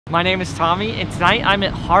My name is Tommy, and tonight I'm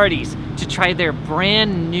at Hardee's to try their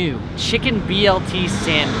brand new chicken BLT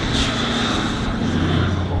sandwich.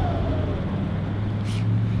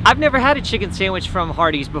 I've never had a chicken sandwich from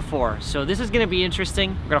Hardee's before, so this is gonna be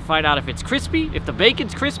interesting. We're gonna find out if it's crispy, if the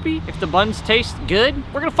bacon's crispy, if the buns taste good.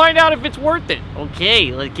 We're gonna find out if it's worth it.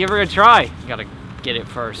 Okay, let's give her a try. Gotta get it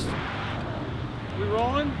first. We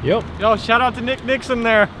rolling? Yep. Yo, shout out to Nick Nixon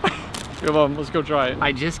there. Come on, let's go try it.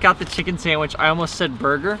 I just got the chicken sandwich. I almost said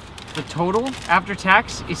burger. The total after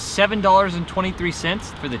tax is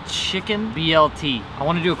 $7.23 for the chicken BLT. I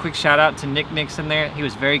want to do a quick shout out to Nick Nixon there. He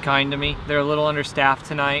was very kind to me. They're a little understaffed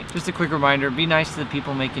tonight. Just a quick reminder, be nice to the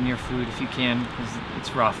people making your food if you can, because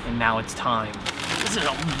it's rough. And now it's time. This is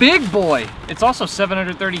a big boy. It's also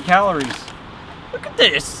 730 calories. Look at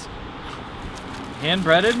this. Hand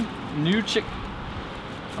breaded, new chicken.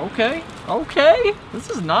 Okay, okay, this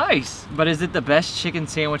is nice. But is it the best chicken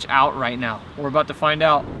sandwich out right now? We're about to find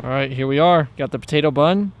out. All right, here we are. Got the potato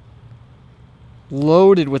bun.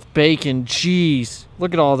 Loaded with bacon, cheese.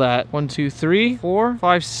 Look at all that. 1, 2, 3, 4,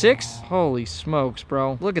 5, 6. Holy smokes,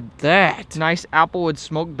 bro. Look at that. Nice applewood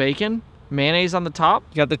smoked bacon. Mayonnaise on the top.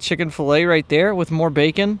 You got the chicken filet right there with more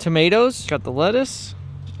bacon. Tomatoes. Got the lettuce.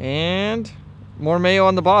 And more mayo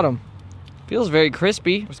on the bottom. Feels very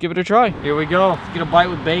crispy. Let's give it a try. Here we go. Let's get a bite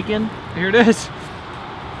with bacon. Here it is.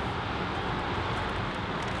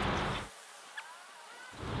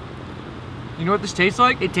 You know what this tastes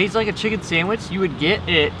like? It tastes like a chicken sandwich you would get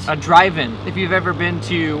at a drive-in. If you've ever been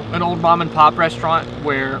to an old mom and pop restaurant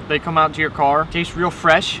where they come out to your car, it tastes real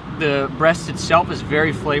fresh. The breast itself is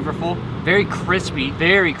very flavorful, very crispy,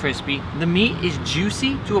 very crispy. The meat is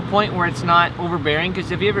juicy to a point where it's not overbearing, because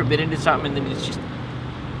have you ever bit into something and then it's just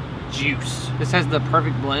juice? This has the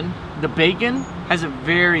perfect blend. The bacon has a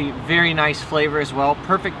very, very nice flavor as well.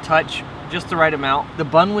 Perfect touch, just the right amount. The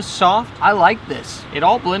bun was soft. I like this. It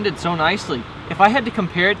all blended so nicely. If I had to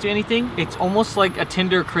compare it to anything, it's almost like a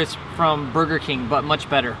tender crisp from Burger King, but much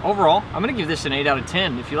better. Overall, I'm gonna give this an 8 out of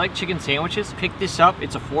 10. If you like chicken sandwiches, pick this up.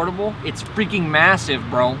 It's affordable. It's freaking massive,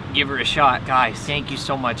 bro. Give her a shot. Guys, thank you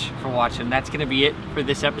so much for watching. That's gonna be it for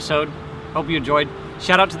this episode. Hope you enjoyed.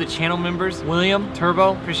 Shout out to the channel members, William,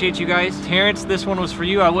 Turbo, appreciate you guys. Terrence, this one was for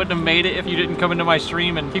you. I wouldn't have made it if you didn't come into my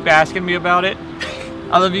stream and keep asking me about it.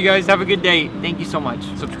 I love you guys, have a good day. Thank you so much.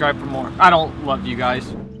 Subscribe for more. I don't love you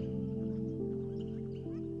guys.